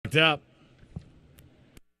locked up.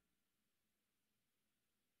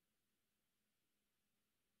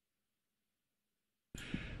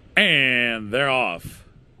 And they're off.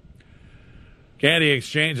 Candy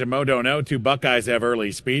Exchange and Mo Don't Know. 2 Buckeyes have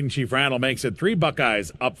early speed, and Chief Randall makes it 3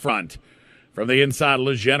 Buckeyes up front. From the inside,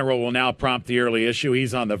 Le General will now prompt the early issue.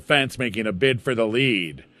 He's on the fence, making a bid for the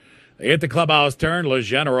lead. They hit the clubhouse turn. Le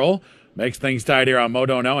General makes things tight here on Mo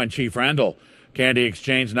Don't Know and Chief Randall. Candy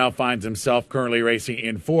Exchange now finds himself currently racing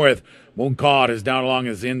in 4th. Mooncaught is down along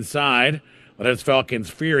his inside. But it's Falcon's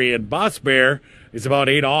Fury, and Boss Bear is about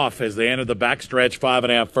 8 off as they enter the backstretch,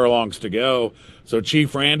 5.5 furlongs to go. So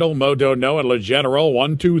Chief Randall, Mo Don't Know, and Le General,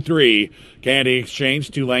 1, 2, 3. Candy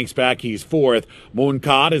Exchange, 2 lengths back, he's 4th.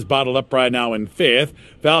 Mooncaught is bottled up right now in 5th.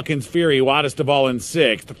 Falcon's Fury, widest of all, in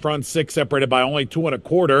 6th. The front 6 separated by only 2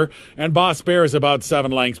 1/4. And Boss Bear is about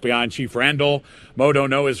 7 lengths behind Chief Randall. Mo Don't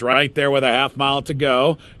Know is right there with a half mile to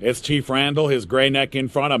go. It's Chief Randall, his gray neck in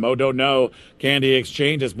front of Mo Don't Know. Candy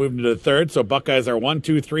Exchange has moved into 3rd, so Buckeyes are 1,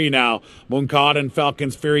 2, 3 now. Mooncaught and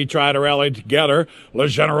Falcon's Fury try to rally together. Le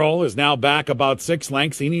General is now back about 6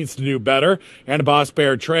 lengths. He needs to do better. And Boss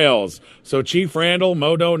Bear trails. So Chief Randall,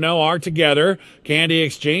 Mo Don't Know are together. Candy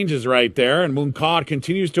Exchange is right there. And Mooncaught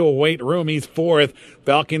continues to await room. He's 4th.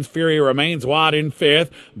 Falcon's Fury remains wide in 5th.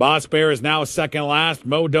 Boss Bear is now 2nd last.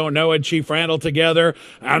 Mo Don't Know and Chief Randall together.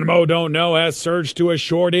 And Mo Don't Know has surged to a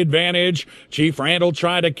short advantage. Chief Randall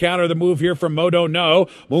tried to counter the move here from Mo Don't Know.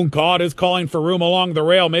 Mooncaught is calling for room along the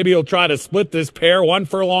rail. Maybe he'll try to split this pair. 1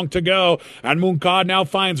 furlong to go. And Mooncaught now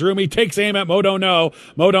finds room. He takes aim at Mo Don't Know.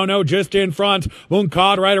 Mo Don't Know just in front.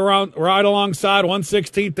 Mooncaught right alongside.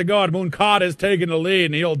 1/16 to go. And Mooncaught has taken the lead,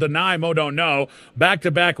 and he'll deny Mo Don't Know.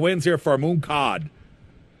 Back-to-back wins here for Mooncaught.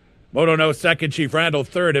 Mo Don't Know 2nd, Chief Randall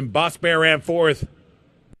 3rd, and Boss Bear ran 4th.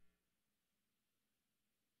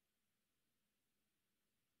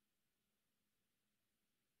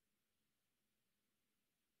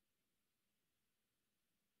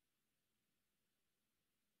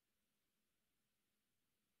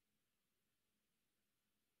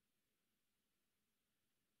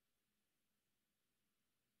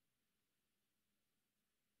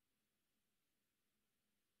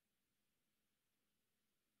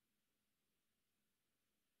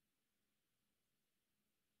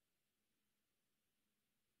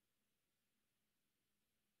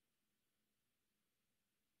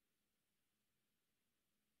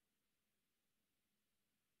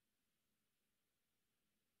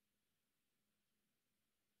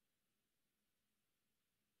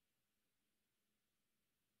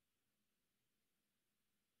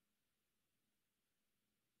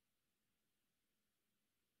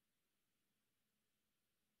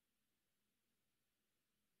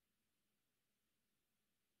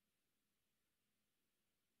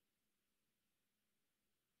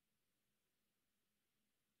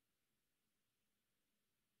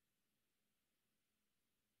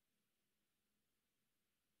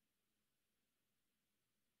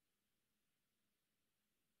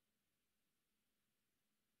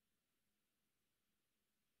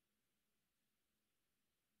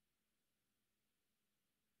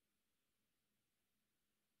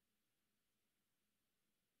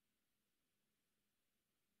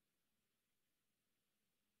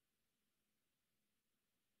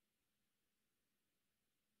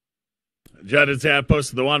 Judges have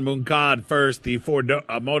posted the 1 Mooncaught first, the 4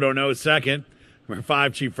 Mo Don't Know 2nd. Number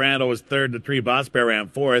 5 Chief Randall was 3rd, the 3 Boss Bear ran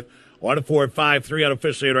 4th. 1, 4, 5, 3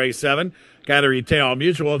 unofficially in race 7. Gather retail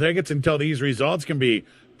mutual tickets until these results can be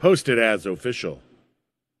posted as official.